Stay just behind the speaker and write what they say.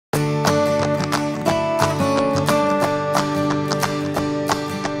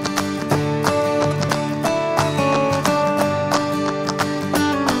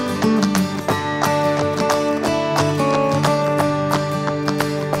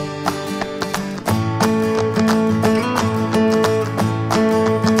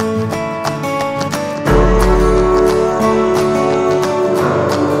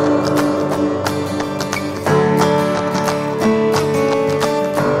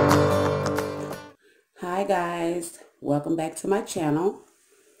guys, welcome back to my channel.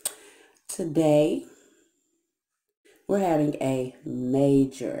 Today we're having a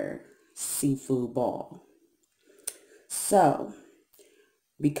major seafood ball. So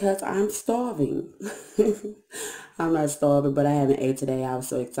because I'm starving, I'm not starving, but I haven't ate today. I was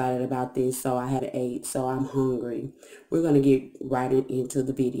so excited about this, so I haven't ate, so I'm hungry. We're going to get right into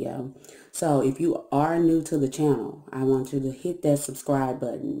the video. So if you are new to the channel, I want you to hit that subscribe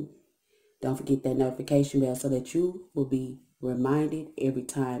button. Don't forget that notification bell so that you will be reminded every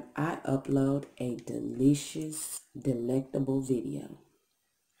time I upload a delicious, delectable video.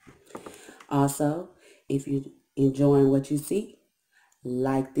 Also, if you're enjoying what you see,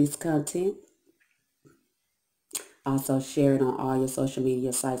 like this content. Also, share it on all your social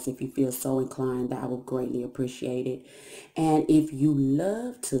media sites if you feel so inclined. I would greatly appreciate it. And if you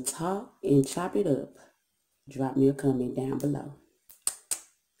love to talk and chop it up, drop me a comment down below.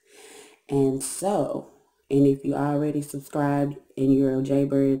 And if you already subscribed and you're a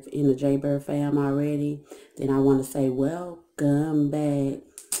Jaybird in the Jaybird fam already, then I want to say welcome back.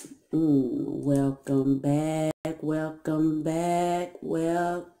 Welcome back, welcome back,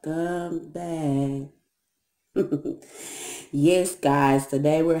 welcome back. Yes, guys,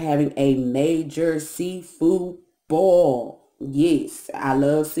 today we're having a major seafood ball. Yes, I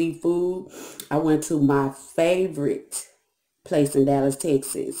love seafood. I went to my favorite place in Dallas,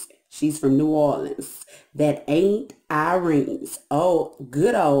 Texas. She's from New Orleans. That Ain't Irene's. Oh,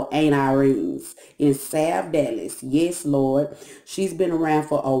 good old Ain't Irene's in South Dallas. Yes, Lord. She's been around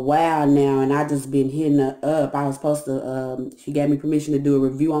for a while now, and I just been hitting her up. I was supposed to, she gave me permission to do a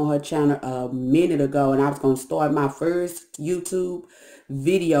review on her channel a minute ago, and I was going to start my first YouTube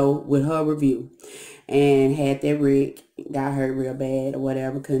video with her review. And had that Rick got hurt real bad or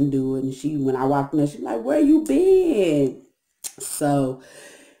whatever, couldn't do it. And when I walked in there, she's like, where you been? So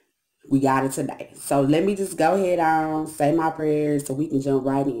we got it today. So let me just go ahead on, say my prayers so we can jump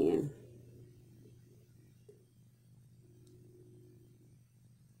right in.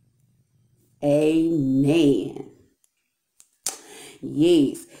 Amen.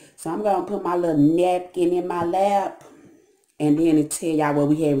 Yes. So I'm going to put my little napkin in my lap and then tell y'all what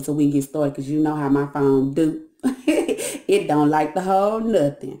we have so we can get started, because you know how my phone do. It don't like to hold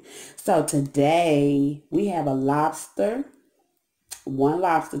nothing. So today we have a lobster. One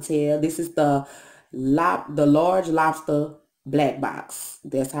lobster tail. This is the large lobster black box.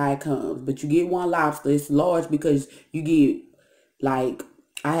 That's how it comes. But you get one lobster. It's large because you get, like,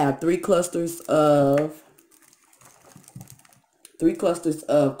 I have three clusters of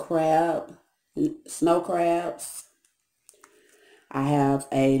crab, snow crabs. I have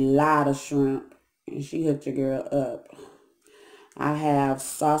a lot of shrimp, and she hooked your girl up. I have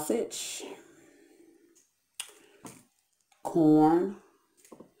sausage, corn.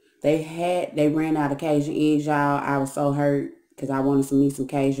 They ran out of Cajun eggs, y'all. I was so hurt because I wanted to eat some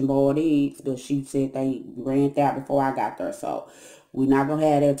Cajun boiled eggs, but she said they ran out before I got there. So we're not going to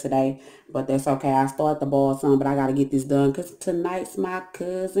have that today, but that's okay. I start to boil some, but I got to get this done because tonight's my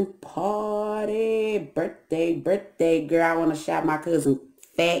cousin party. Birthday, girl. I want to shout my cousin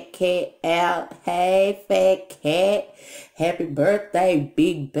Fat Cat out. Hey, Fat Cat. Happy birthday,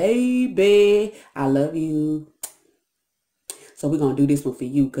 big baby. I love you. So we're going to do this one for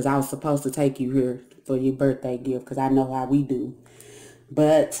you because I was supposed to take you here for your birthday gift because I know how we do.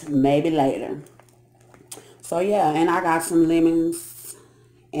 But maybe later. So yeah, and I got some lemons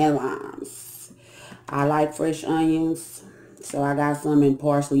and limes. I like fresh onions. So I got some in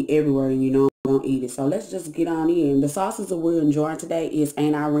parsley everywhere, and you know I'm going to eat it. So let's just get on in. The sauces that we're enjoying today is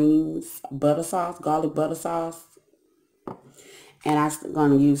Aunt Irene's butter sauce, garlic butter sauce. And I'm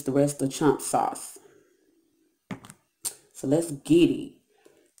going to use the rest of the chunk sauce. So let's get it.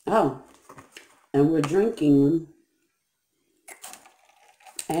 Oh, and we're drinking.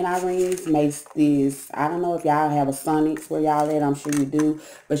 Aunt Irene's makes this. I don't know if y'all have a Sonics where y'all at. I'm sure you do.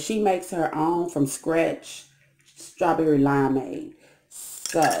 But she makes her own from scratch strawberry limeade.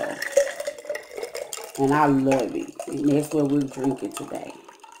 So, and I love it. And that's what we're drinking today.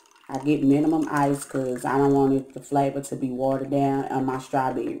 I get minimum ice because I don't want the flavor to be watered down on my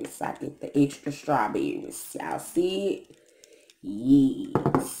strawberries. I get the extra strawberries. Y'all see it?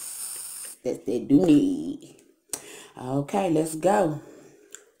 Yes, that's that do need. Okay, let's go.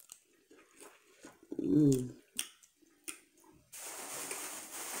 And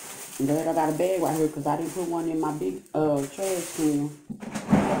then I got a bag right here because I didn't put one in my big trash can.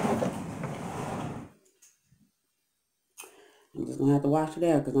 I'm just gonna have to wash it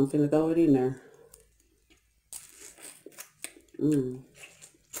out because I'm finna throw it in there.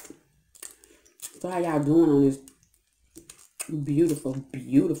 So how y'all doing on this beautiful,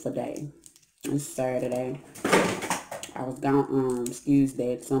 beautiful day? It's Saturday. I was gonna, excuse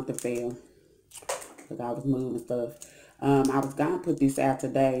that, something fell. Because I was moving stuff. I was gonna put this out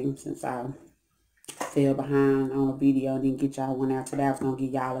today since I fell behind on a video. Didn't get y'all one out today. I was gonna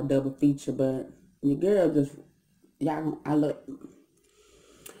give y'all a double feature, but your girl just, y'all,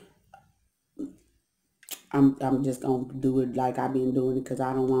 I'm just gonna do it like I've been doing it because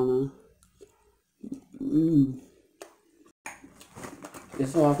I don't wanna.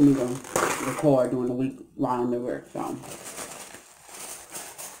 It's hard for me to record during the week while I'm at work, so.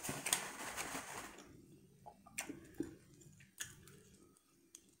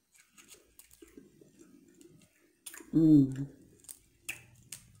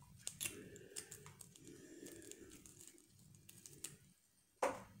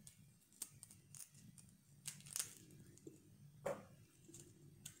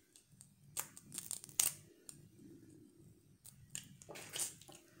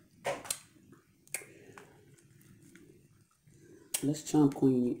 Let's chunk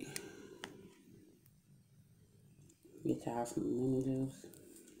queen it. Get y'all some lemon juice.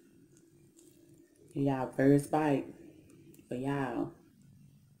 Get y'all first bite for y'all.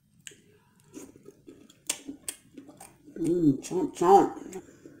 Chomp chomp.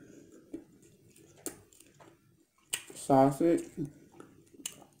 Sausage.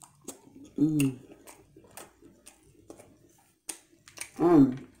 And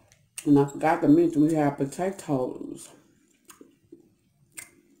I forgot to mention we have potatoes.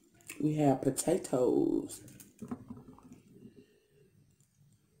 We have potatoes.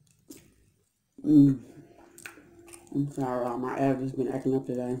 I'm sorry, my allergies been acting up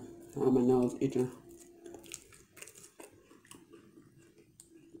today. My nose itching.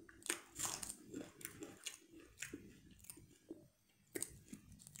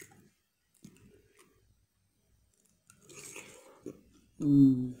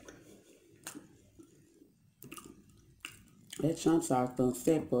 That chunk sauce been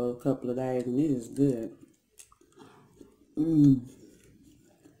set for a couple of days and it is good.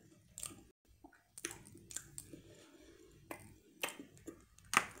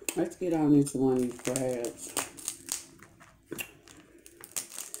 Let's get on into one of these crabs.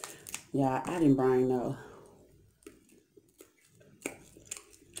 Yeah, I didn't bring no.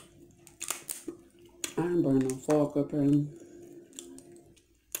 I didn't bring no fork up here.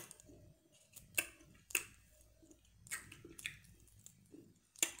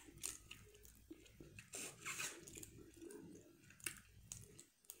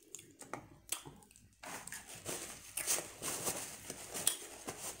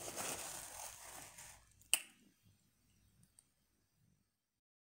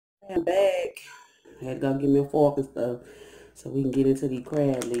 I'm back. I had to go get me a fork and stuff so we can get into these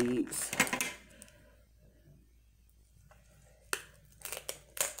crab legs.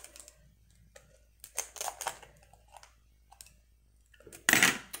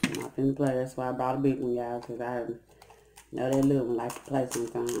 I'm not finna play. That's why I bought a big one, y'all, because I know that little one like to play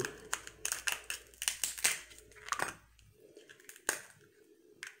sometimes.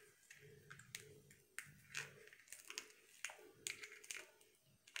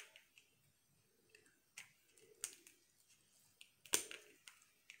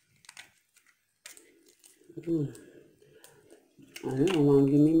 I don't want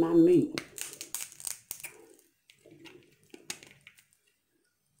to give me my meat.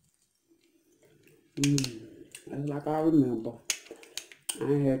 That's like I remember. I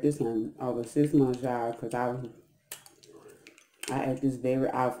ain't had this in over 6 months, y'all, because I ate this very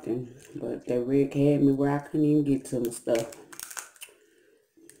often. But that rig had me where I couldn't even get to my stuff.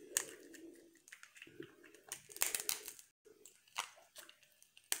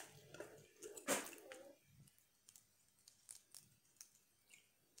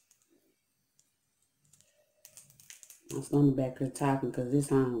 My stomach back here talking because it's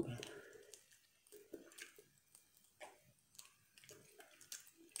hungry.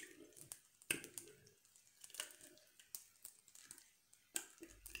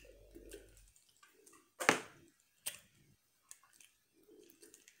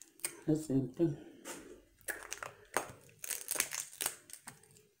 That's simple.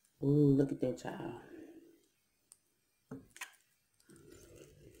 Ooh, look at that, child.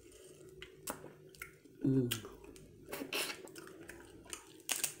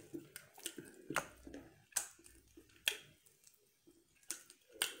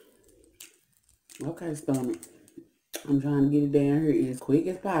 Okay, stomach. I'm trying to get it down here as quick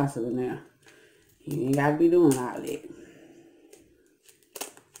as possible now. You ain't got to be doing all that.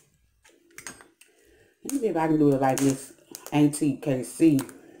 Let me see if I can do it like this Auntie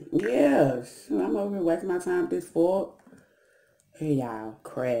KC. Yes. I'm over here wasting my time with this fork. Here, y'all.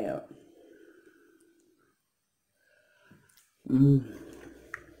 Crab. Mm.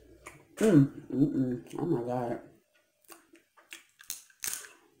 Oh my God.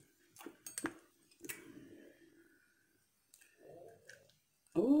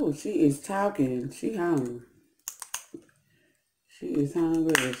 Oh, she is talking. She hungry. She is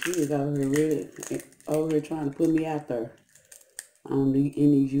hungry. She is over here ready, over here trying to put me out there on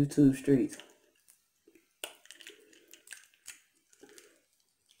in these YouTube streets.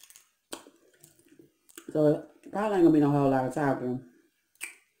 So probably ain't gonna be no whole lot of talking,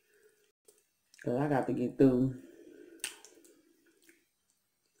 cause I got to get through.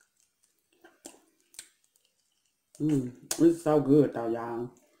 It's so good though, y'all.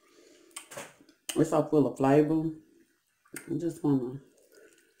 It's so full of flavor. I just wanna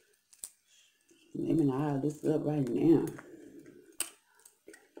let me all this up right now.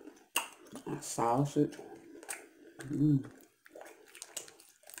 I sauce it.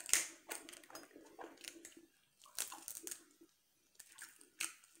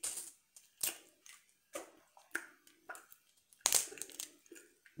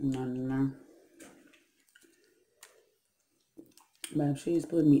 No. But she's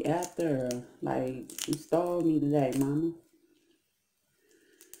putting me out there. Like, she stole me today, mama.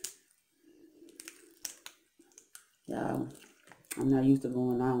 Y'all, I'm not used to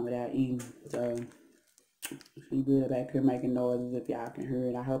going on without eating. So, she good back here making noises if y'all can hear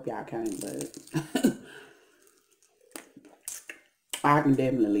it. I hope y'all can, but I can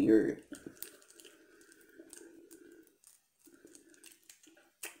definitely hear it.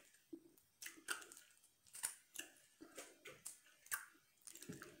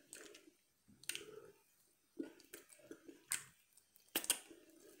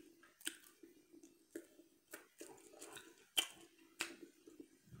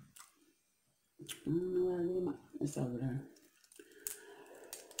 I don't know where I leave my... It's over there.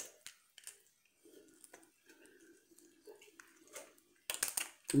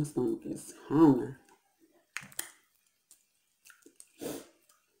 My stomach is hungry.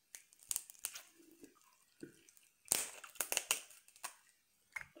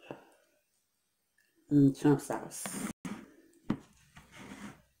 Chump sauce.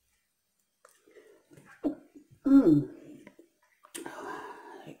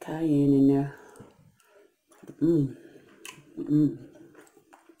 Cayenne in there.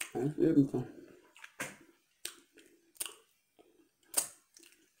 That's everything.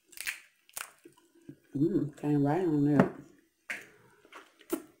 Came right on there.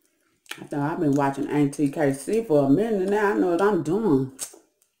 I thought I've been watching Auntie KC for a minute now. I know what I'm doing.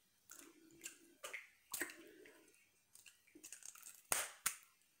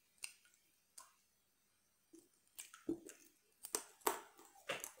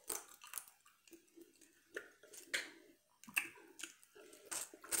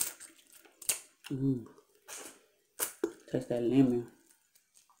 Taste that lemon.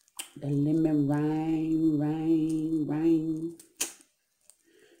 The lemon rain.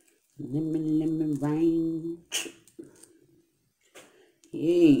 Lemon rain.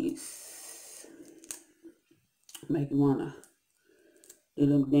 Yes. Make you wanna do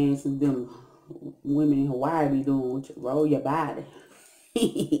them dances them women in Hawaii be doing with you. Roll your body.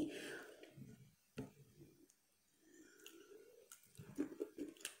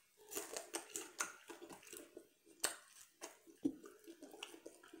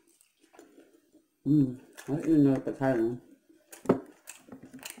 I eat another potato.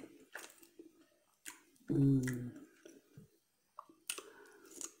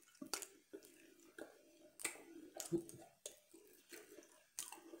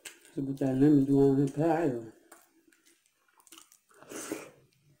 So put that lemon juice on the potato.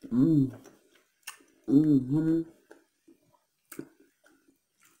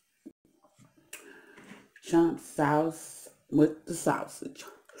 Chump sauce with the sausage.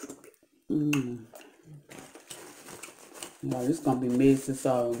 Well, this gonna be messy,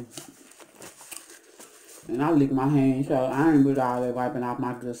 so, and I lick my hands, so I ain't with all that wiping off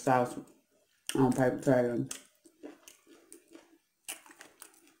my good sauce on paper towel.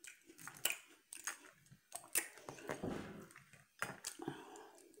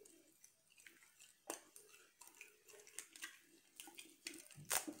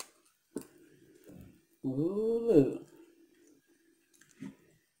 Ooh, look.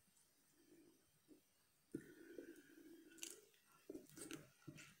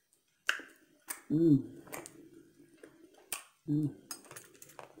 Ooh.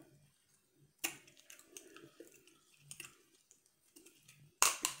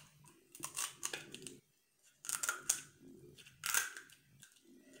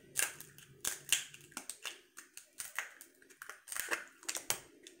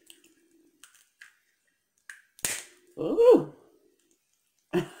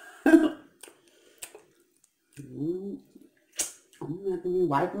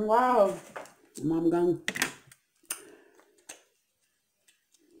 wiping wild. Mama gone.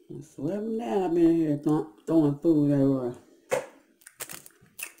 I swear now I've been here throwing food everywhere.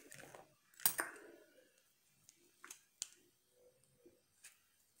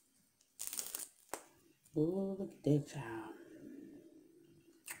 Oh, look at that child.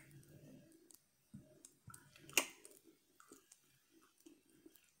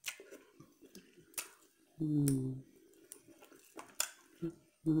 Mmm.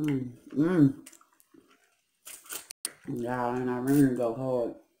 Mmm. Mmm. Y'all, and I really go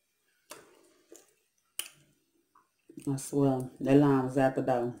hard. I swear, that line was at the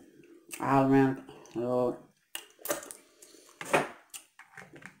door. All around. Lord.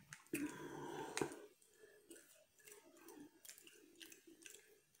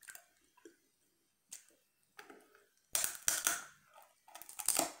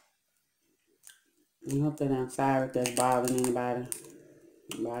 I hope that I'm sorry if that's bothering anybody.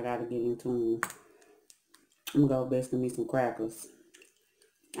 But I gotta get into them. I'm gonna go best to me some crackers.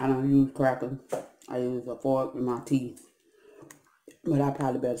 I don't use crackers. I use a fork with my teeth. But I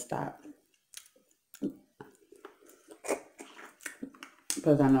probably better stop.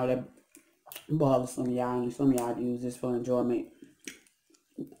 Because I know that bothers some of y'all, and some of y'all use this for enjoyment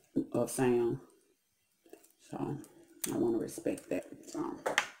of sound. So I want to respect that. So.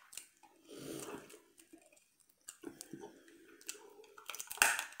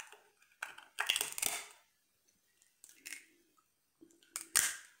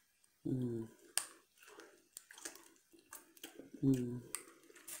 Mm. Mm.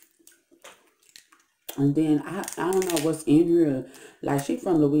 And then I don't know what's in here. Like, she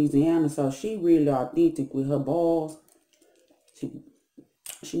from Louisiana, so she really authentic with her balls. She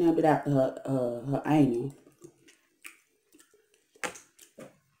named it after her auntie.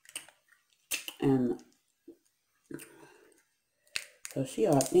 And so she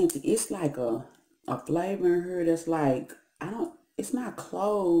authentic. It's like a flavor in her that's like, it's not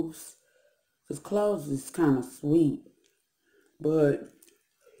cloves. Because cloves is kind of sweet. But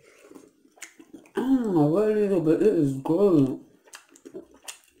I don't know what it is, but it is good.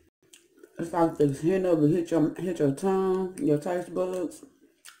 It's like the hint of it hit your tongue, your taste buds.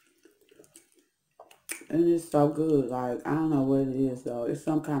 And it's so good. Like, I don't know what it is though. It's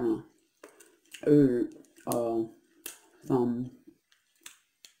some kind of herb. Some.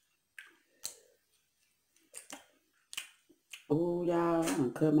 Oh, y'all, I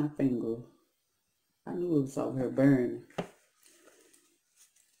done cut my finger. I knew it was over here burning.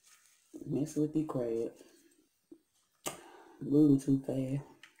 Mess with the crab. Moving too fast.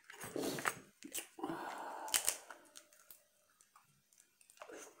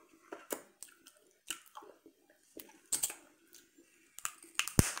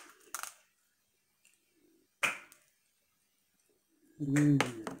 Mmm.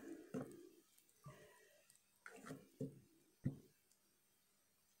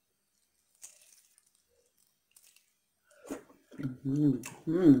 Mmm.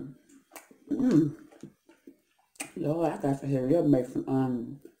 Mmm. Mmm. Lord, I got to hurry up and make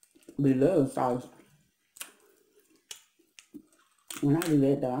some beloved sauce. When I do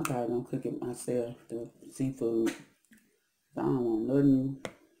that though, I'm probably gonna cook it myself, the seafood. So I don't want nothing.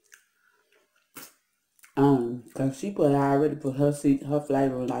 Cause she already put her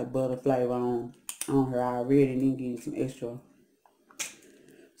flavor, like butter flavor on her already, and then give you some extra.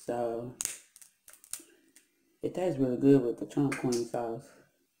 So it tastes really good with the chunk queen sauce.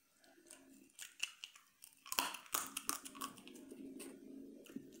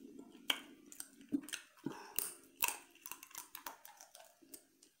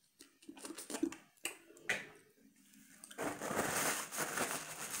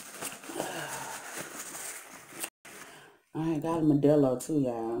 I got a Modelo too,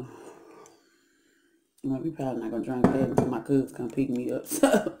 y'all. Well, we probably not gonna drink that until my cousins come pick me up.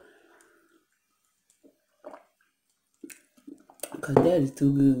 So, cause that is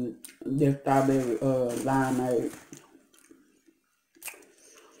too good. That strawberry limeade.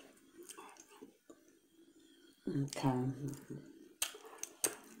 Okay.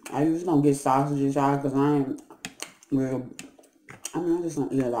 I usually don't get sausages, y'all, cause I ain't real. I mean, I just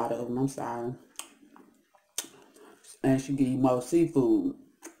don't eat a lot of them. I'm sorry. And she give you more seafood,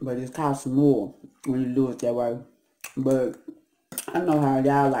 but it costs more when you do it that way. But I know how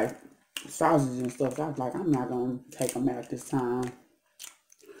y'all like sausages and stuff. So I was like, I'm not gonna take them out this time.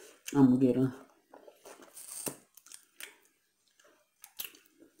 I'm gonna get them.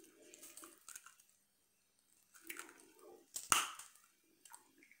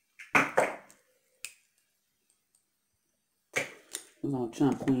 We're gonna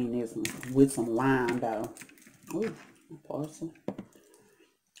chunk queen this one with some lime though. Ooh, parsley.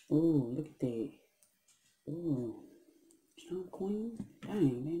 Ooh, look at that. Ooh. Jump Queen.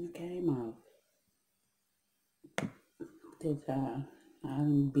 Dang, then it came out. That all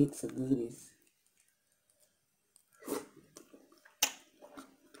them bits of goodies.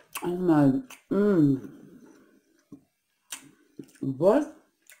 I'm like, what?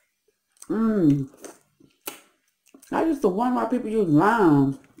 I used to wonder why people use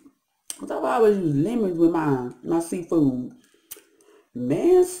limes. Because I've always used lemons with my seafood.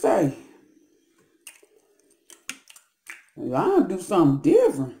 Man, say, lime do something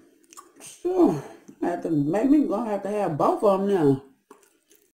different. Sure, have to make me gonna have to have both of them now.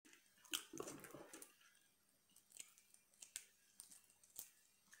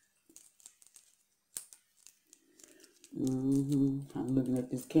 I'm looking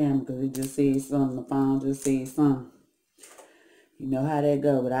at this camera because it just said something. The phone just said something. You know how that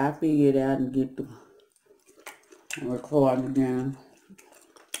go, but I figure it out and get the recording again.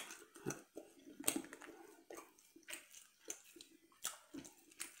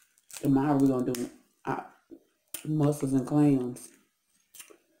 Tomorrow we're gonna do mussels and clams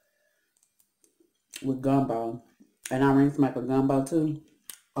with gumbo. And I rinse make a gumbo too.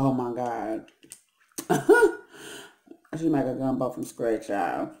 Oh my God. She make a gumbo from scratch,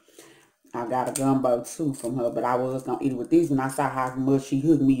 y'all. I got a gumbo too from her, but I was gonna eat it with these. When I saw how much she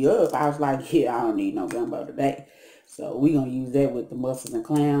hooked me up, I was like, yeah, I don't need no gumbo today. So we gonna use that with the mussels and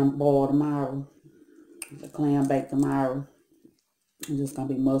clam boil tomorrow. The clam bake tomorrow. It's just gonna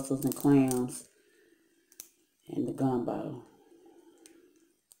be mussels and clams and the gumbo.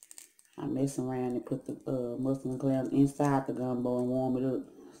 I mess around and put the mussels and clams inside the gumbo and warm it up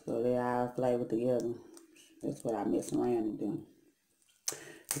so they all flavor together. That's what I mess around and do.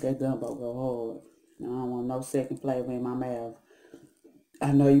 That gumbo go hard. I don't want no second flavor in my mouth.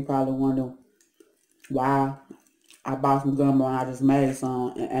 I know you probably wonder why I bought some gumbo and I just made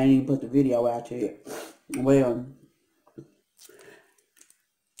some and I ain't even put the video out yet. Well,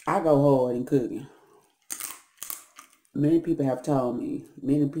 I go hard in cooking. Many people have told me,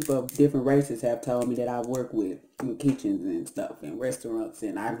 many people of different races have told me that I work with in kitchens and stuff and restaurants,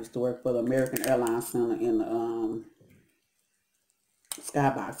 and I used to work for the American Airlines Center in the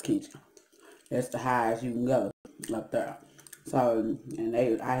skybox kitchen. That's the highest you can go up there. So, and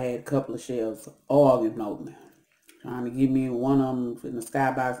I had a couple of chefs arguing over me, trying to give me one of them in the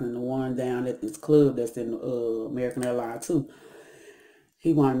skybox and the one down at this club that's in the American Airlines too.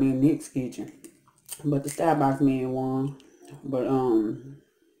 He wanted me in Nick's kitchen, but the skybox man won. But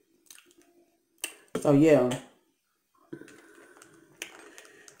so yeah,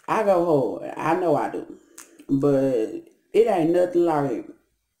 I go hard. I know I do, but it ain't nothing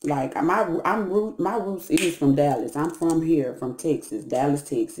like my roots is from Dallas. I'm from here, from Texas, Dallas,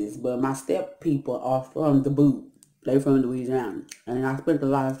 Texas. But my step people are from the boot. They from Louisiana, and I spent a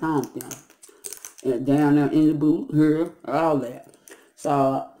lot of time with them. And down there in the boot, here, all that.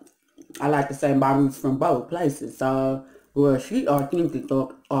 So I like to say my roots from both places. So well, she authentic.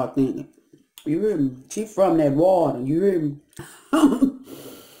 You hear me? She from that water. You hear me?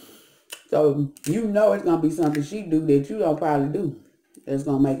 So you know it's gonna be something she do that you don't probably do. It's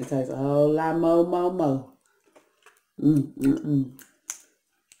gonna make it taste a whole lot more.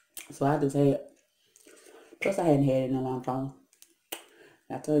 So I just had. Plus I hadn't had it in a long time.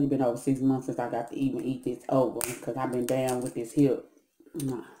 I told you been over 6 months since I got to even eat this over because I've been down with this hip.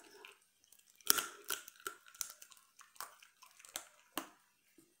 Nah.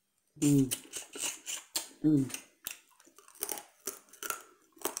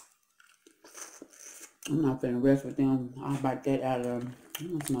 I'm not finna rest with them. I'll bite that out of them.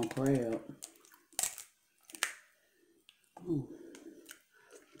 That's no crab. Ooh.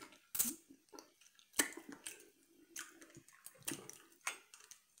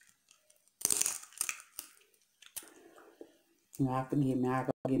 I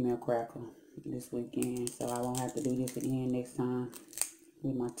go get me a cracker this weekend so I won't have to do this again next time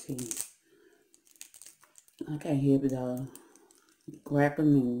with my tea. I can't help it though. Crackers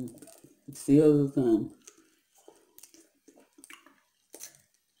and seals and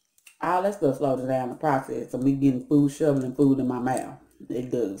all that stuff slows down the process of me getting food, shoveling food in my mouth. It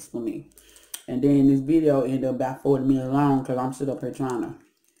does for me. And then this video ended up about 40 minutes long because I'm sitting up here trying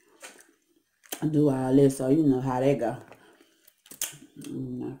to do all this, so you know how that go.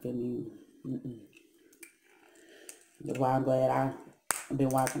 That's why I'm glad I've been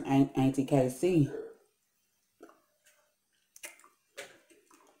watching Auntie KC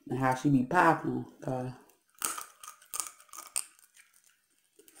and how she be popping. I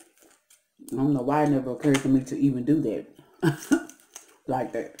don't know why it never occurred to me to even do that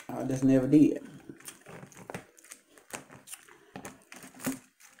like that. I just never did.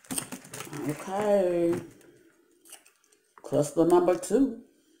 Okay. Cluster number 2.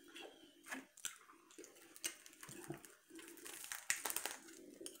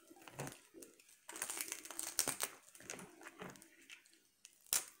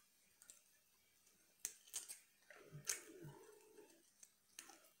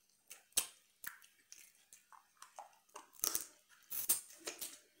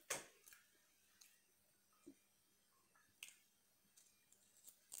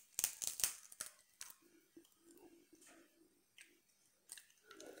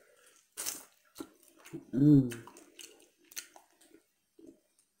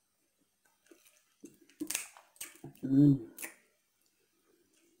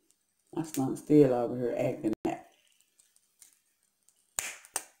 My stomach's still over here acting that.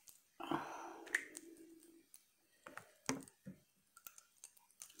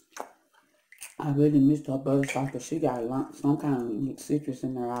 I really missed her butterscotch because she got some kind of citrus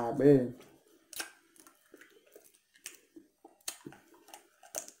in her already.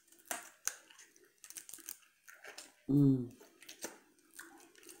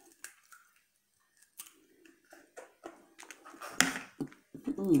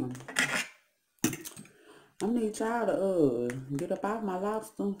 I need y'all to get up out my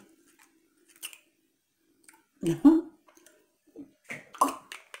lobster. I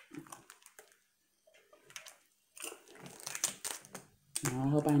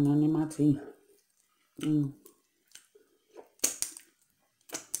hope I ain't none in my tea. Oh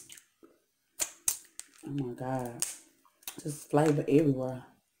my God. Just flavor everywhere.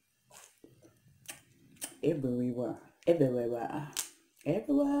 Everywhere. Everywhere.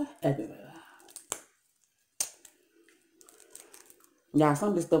 Everywhere. Everywhere. Y'all, some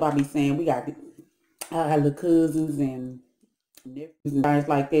of the stuff I be saying, we got little cousins and nephews and things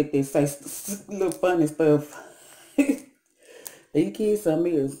like that that say little funny stuff. These kids some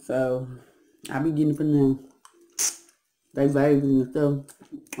else, so I be getting from them. They babies and stuff.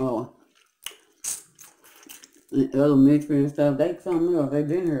 Oh, in elementary and stuff. They something else. They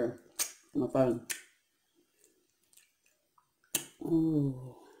been here. My phone.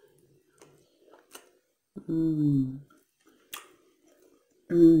 Oh.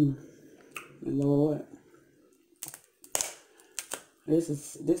 Lord. This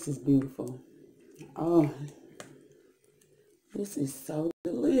is beautiful. Oh, this is so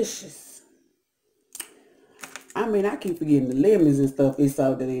delicious. I mean, I keep forgetting the lemons and stuff. It's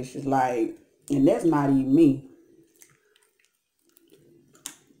so delicious. Like, and that's not even me.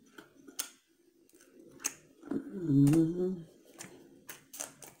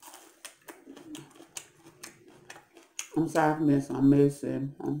 I'm sorry for missing. I'm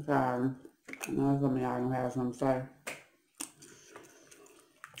missing. I'm sorry. I know some of y'all gonna have something to say.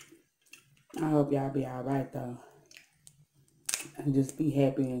 I hope y'all be alright though. And just be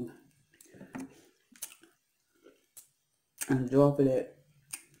happy and joyful that.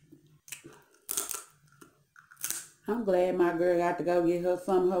 I'm glad my girl got to go get her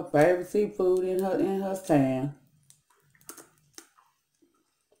some of her favorite seafood in her town.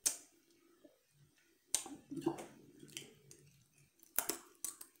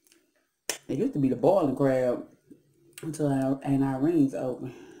 It used to be the boiling crab until Irene's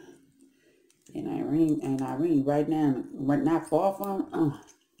open. And Irene right now, not far from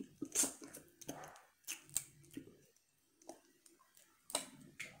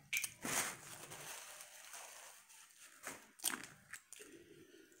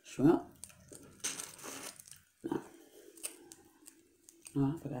shrimp. Oh,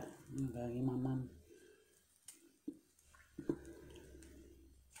 I forgot. I gotta get my mama.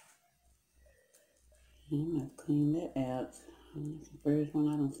 I'm gonna clean that out. That's the first one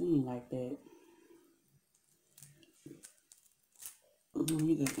I done seen like that.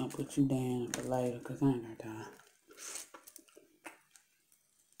 We just gonna put you down for later because I ain't got time.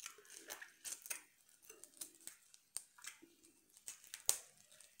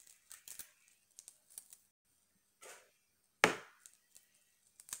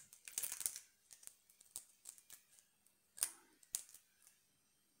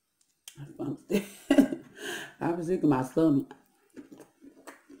 I was sick of my stomach.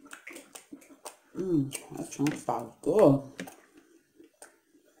 That chunk sauce good.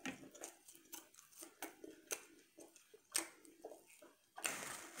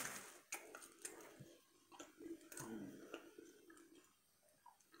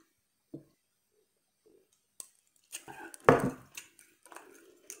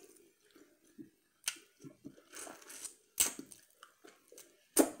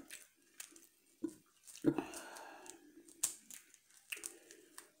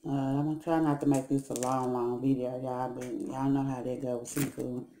 I'm gonna try not to make this a long video, y'all, but y'all know how that goes with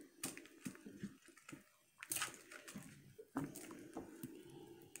seafood.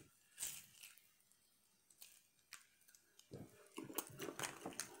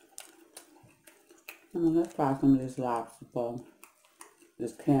 Let's try some of this lobster for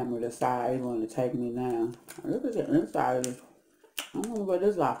this camera decide want to take me down. Look at the inside of this. I don't know where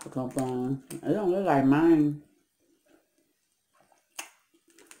this lobster come from. It don't look like mine.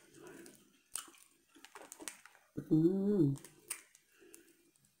 Mm.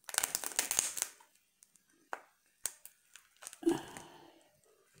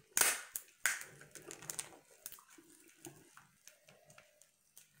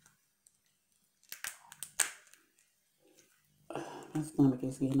 My stomach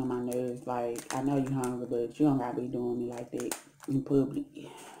is getting on my nerves. Like, I know you're hungry, but you don't gotta be doing me like that in public.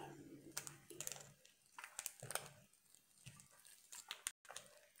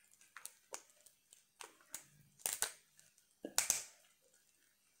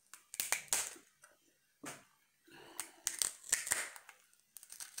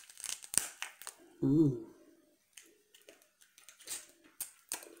 Mm.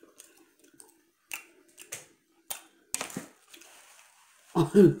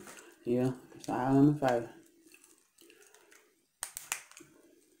 Yeah, it's all in my face.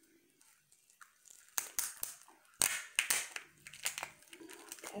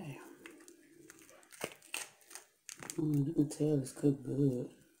 Okay. You can tell it's cooked good.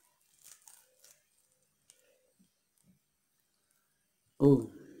 Oh,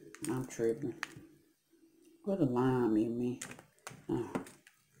 I'm tripping. Put a lime in me.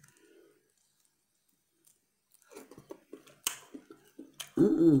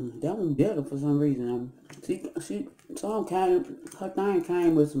 That one better for some reason. Some kind, her thing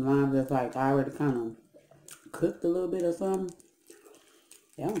came with some lime that's like already kind of cooked a little bit or something.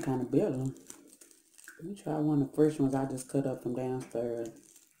 That one kind of better. Let me try one of the fresh ones I just cut up from downstairs.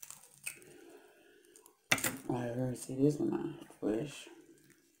 Alright, let's see this one now. Fresh.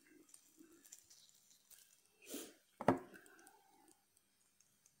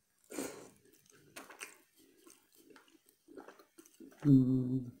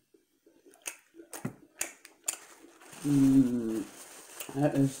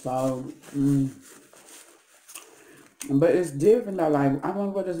 That is so, But it's different though, like, I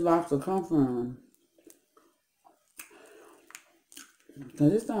wonder where this lobster come from.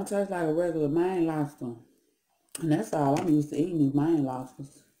 Cause this don't taste like a regular Maine lobster. And that's all I'm used to eating is Maine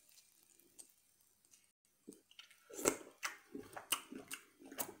lobsters.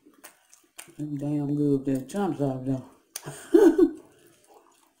 It's damn good with that chump sauce though.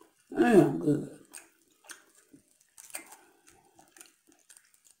 Damn good.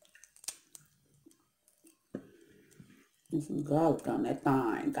 And some garlic on that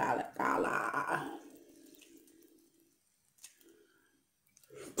thing. Garlic, garlic.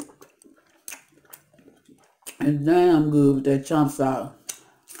 It's damn good with that chump sauce.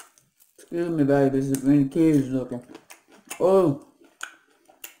 Excuse me, babies, if any kids looking. Oh,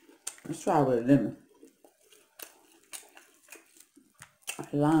 let's try with a lemon.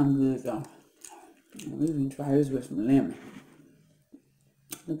 Lime good though. We can try this with some lemon.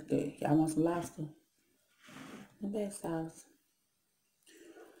 Look at that. Y'all want some lobster? Look at that sauce.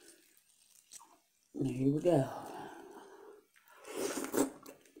 And here we go.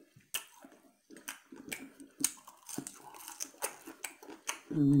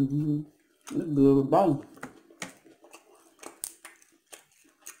 Look good with both.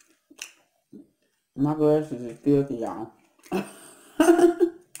 My glasses is filthy, y'all.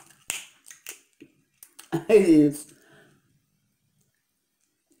 It is.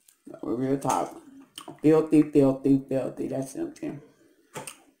 Real talk. Filthy, filthy, filthy. That's something.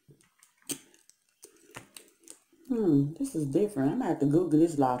 This is different. I'm gonna have to Google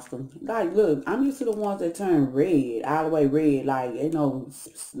this lobster. Like, look, I'm used to the ones that turn red, all the way red. Like, ain't no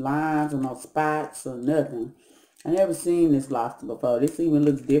lines or no spots or nothing. I never seen this lobster before. This even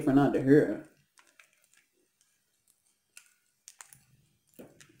looks different under here.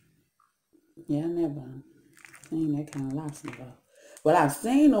 Yeah, I never seen that kind of lobster before. Well, I've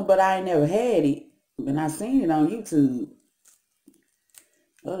seen them, but I ain't never had it. And I seen it on YouTube.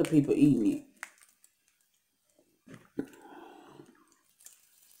 Other people eating it.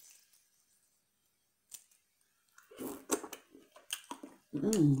 I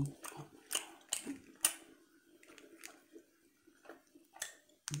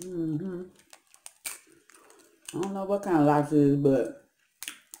don't know what kind of lobster it is, but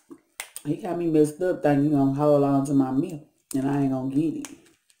he got me messed up thinking he gonna hold on to my milk. And I ain't gonna get it.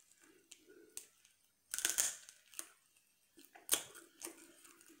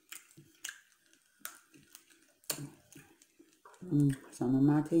 Some of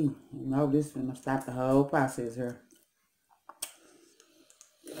my tea. You know, this is gonna stop the whole process here.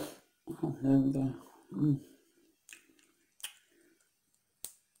 Oh, there we go.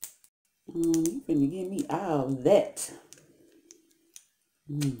 You finna give me all that.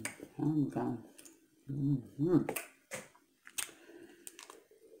 I'm gone.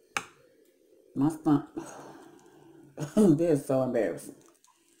 My stomach. That's so embarrassing.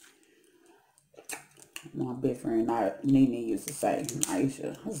 My best friend, Nene, used to say,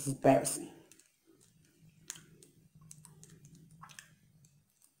 Aisha, this is embarrassing.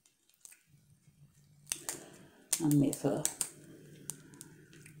 I miss her.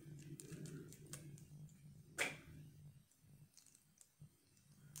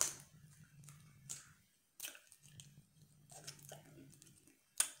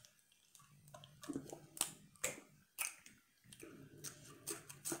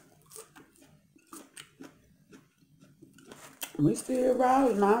 We still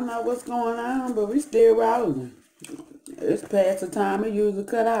rolling. I don't know what's going on, but we still rolling. It's past the time it usually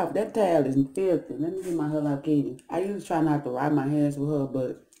cut off. That towel is filthy. Let me get my Hello Kitty. I usually try not to wipe my hands with her,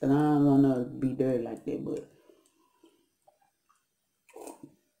 but I don't want her to be dirty like that. But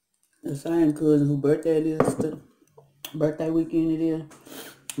the same cousin who birthday it is, birthday weekend it is,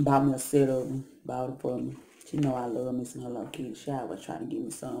 bought me a set of them. Bought it for me. She know I love me some Hello Kitty. She always try to give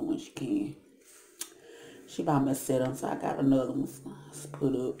me some when she can. She bought me a set of them, so I got another one to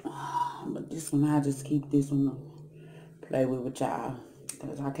put up. But this one, I just keep this one to play with y'all.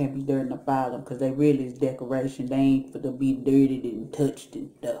 Because I can't be dirty about them, because they really is decoration. They ain't for to be dirtied and touched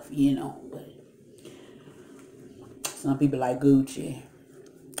and stuff, you know. But some people like Gucci.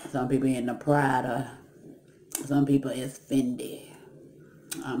 Some people in the Prada. Some people is Fendi.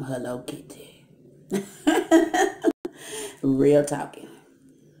 I'm Hello Kitty. Real talking.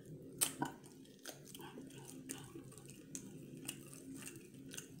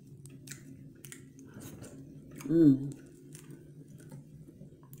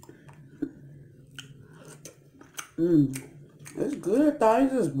 It's good though.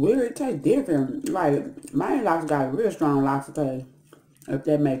 It's just weird. It tastes different. Like, my lobster got a real strong lobster taste. If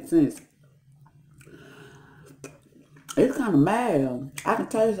that makes sense. It's kind of mild. I can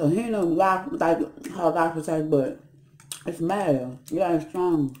taste a hint of lobster, like how lobster tastes, but it's mild. Yeah, it's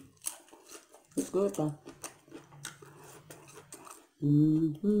strong. It's good though.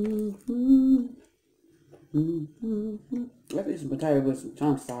 Let's eat some potato with some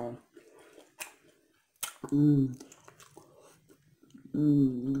chunks sauce.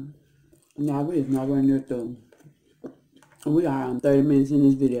 Now we is nowhere near through. We are 30 minutes in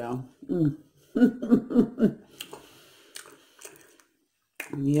this video.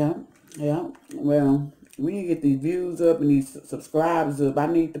 Yeah. Well, we need to get these views up and these subscribers up. I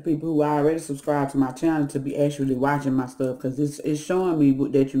need the people who already subscribe to my channel to be actually watching my stuff, because it's showing me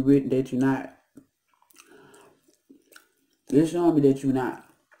that you're not. It's showing me that you're not.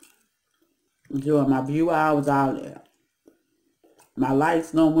 So my view hours out there. My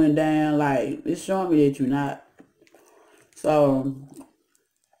likes don't went down. Like, it's showing me that you're not. So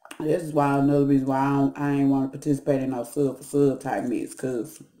this is why another reason why I ain't want to participate in no sub for sub type mix,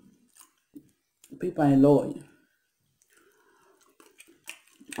 because people ain't loyal.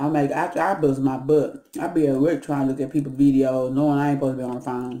 I bust my butt. I be at work trying to look at people's videos, knowing I ain't supposed to be on the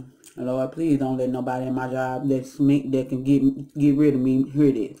phone. And Lord, please don't let nobody in my job that can get rid of me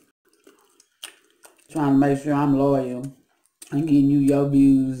hear this. Trying to make sure I'm loyal and getting you your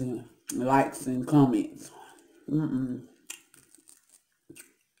views and likes and comments.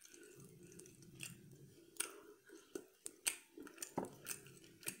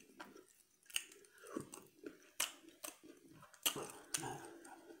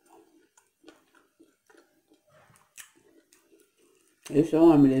 It's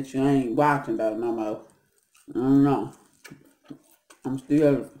showing me that you ain't watching though no more. I don't know. I'm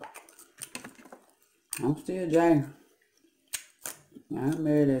still Jay. I ain't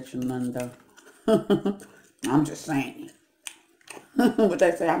mad at you none though. I'm just saying. What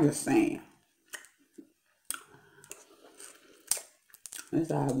they say, I'm just saying.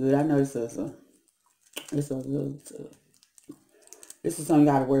 It's all good. I know it's a good. This is something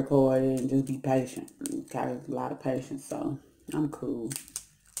you gotta work hard and just be patient. Got a lot of patience, so I'm cool.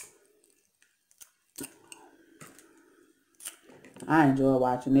 I enjoy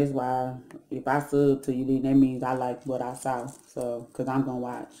watching. That's why if I sub to you, then that means I like what I saw. So, cause I'm gonna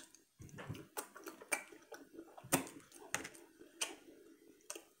watch.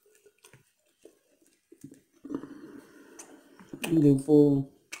 I'm getting full,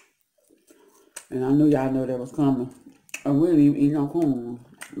 and I knew y'all know that was coming. And we didn't even eat no corn,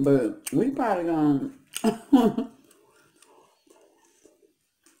 but we probably gonna.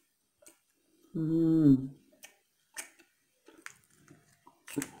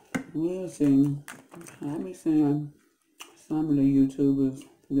 We'll see. I be seeing some of the YouTubers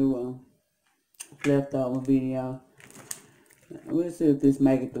do leftover video. We'll see if this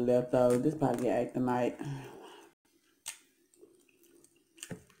make it to leftover. This probably get ate tonight.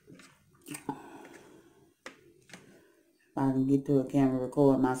 If I can get to a camera,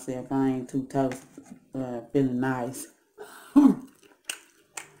 record myself, I ain't too toast, feeling nice.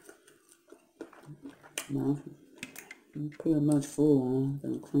 No, I'm pretty much full. I'm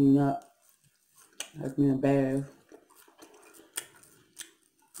gonna clean up. That's me a bath.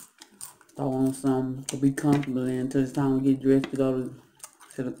 I want something to be comfortable in until it's time to get dressed to go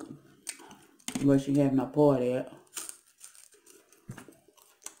to the where she having a party at.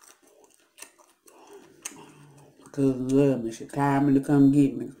 Cause love me, she called me to come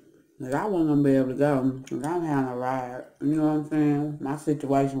get me. Like I wasn't gonna be able to go because I'm having a ride. You know what I'm saying? My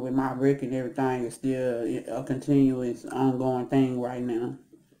situation with my wreck and everything is still a continuous, ongoing thing right now.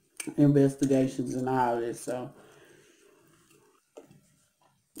 Investigations and all this, so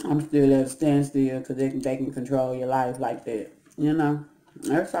I'm still at a standstill because they can control your life like that. You know?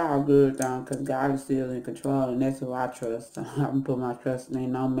 That's all good though, because God is still in control and that's who I trust. I don't put my trust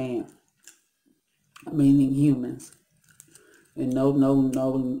in no man. Meaning humans. And no, I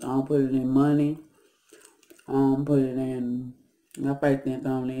don't put it in money. I don't put it in, my faith is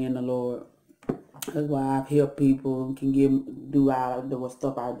only in the Lord. That's why I've helped people, can do all the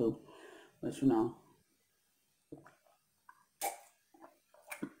stuff I do. But you know.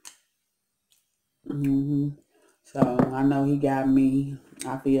 So I know he got me.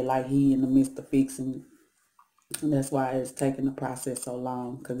 I feel like he in the midst of fixing. And that's why it's taking the process so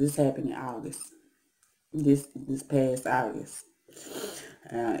long. Because this happened in August. This past August.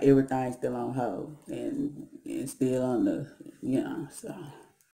 Everything's still on hold. And it's still on the, you know, so.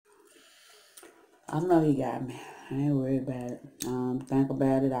 I know he got me. I ain't worried about it. Think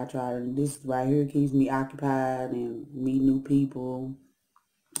about it. I try to, this right here keeps me occupied and meet new people.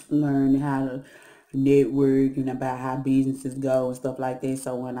 Learn how to network and about how businesses go and stuff like that.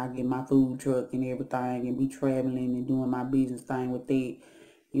 So when I get my food truck and everything and be traveling and doing my business thing with it,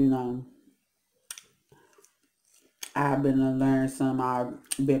 you know, I've been to learn some I've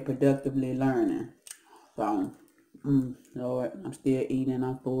been productively learning. So, Lord, I'm still eating.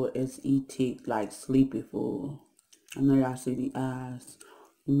 I'm full. S-E-T, like sleepy full. I know y'all see the eyes.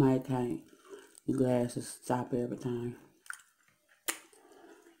 You might can't. The glasses stop every time.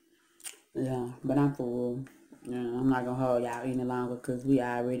 Yeah, but I'm full. Yeah, I'm not gonna hold y'all any longer because we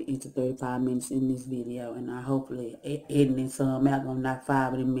already into 35 minutes in this video, and I hopefully editing some out gonna knock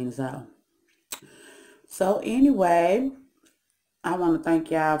 5 of them minutes out. So anyway, I want to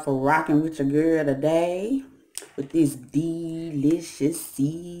thank y'all for rocking with your girl today with this delicious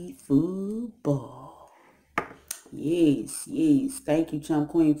seafood bowl. Yes, yes. Thank you, Chum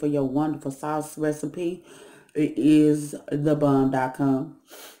Queen, for your wonderful sauce recipe. It is thebomb.com.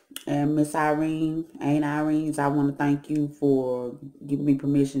 And Miss Irene, Aunt Irene's, I want to thank you for giving me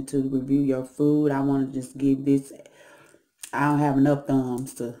permission to review your food. I want to just give this, I don't have enough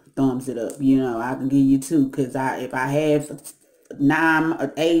thumbs to thumbs it up. You know, I can give you 2 because if I had 9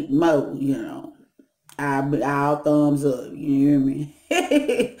 or 8 more, you know, I'll thumbs up. You hear me?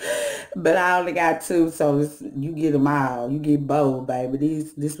 But I only got 2, so you get them all. You get both, baby.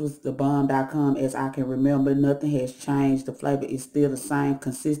 This was thebomb.com as I can remember. Nothing has changed. The flavor is still the same.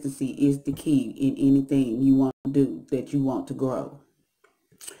 Consistency is the key in anything you want to do that you want to grow.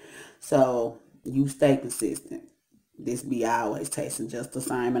 So you stay consistent. This be always tasting just the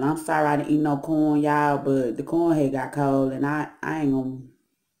same. And I'm sorry I didn't eat no corn, y'all, but the corn had got cold and I ain't gonna,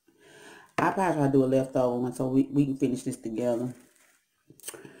 I probably try to do a leftover one so we can finish this together.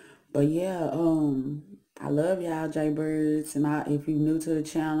 But yeah, I love y'all, Jaybirds, and if you're new to the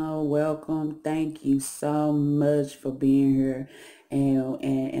channel, welcome. Thank you so much for being here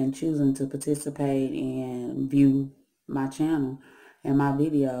and choosing to participate and view my channel and my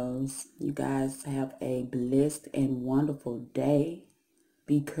videos. You guys have a blessed and wonderful day.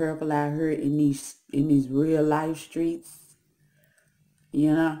 Be careful out here in these real life streets.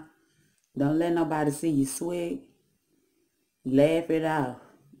 You know, don't let nobody see you sweat. Laugh it off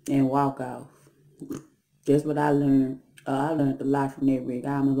and walk off. That's what I learned. I learned a lot from that Rick.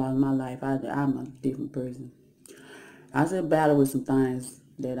 I almost lost my life. I'm a different person. I still battle with some things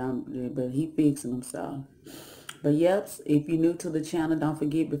but he fixing them, so. But yep, if you're new to the channel, don't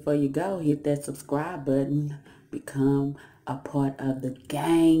forget before you go, hit that subscribe button. Become a part of the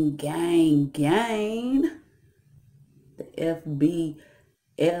gang. The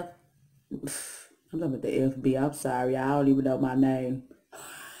FBF. I'm talking about the FB. I'm sorry. I don't even know my name.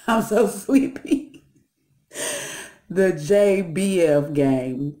 I'm so sleepy. The JBF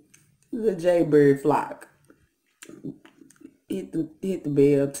gang. The Jaybird flock. hit the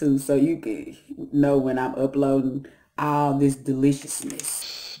bell too, so you can know when I'm uploading all this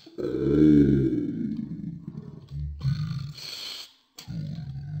deliciousness.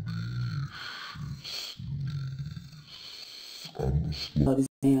 This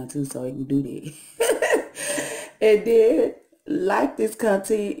down too, so it can do that. And then like this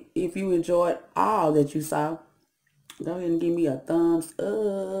content if you enjoyed all that you saw. Go ahead and give me a thumbs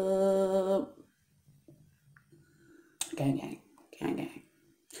up. Gang, gang, gang, gang.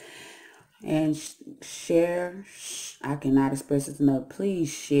 And share. I cannot express it enough.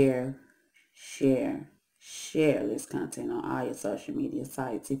 Please share this content on all your social media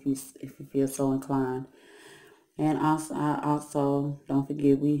sites if you feel so inclined. And also don't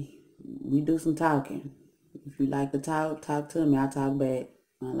forget we do some talking. If you like to talk to me. I talk back.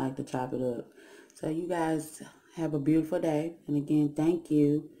 I like to chop it up. So you guys have a beautiful day. And again, thank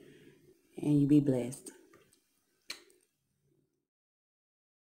you. And you be blessed.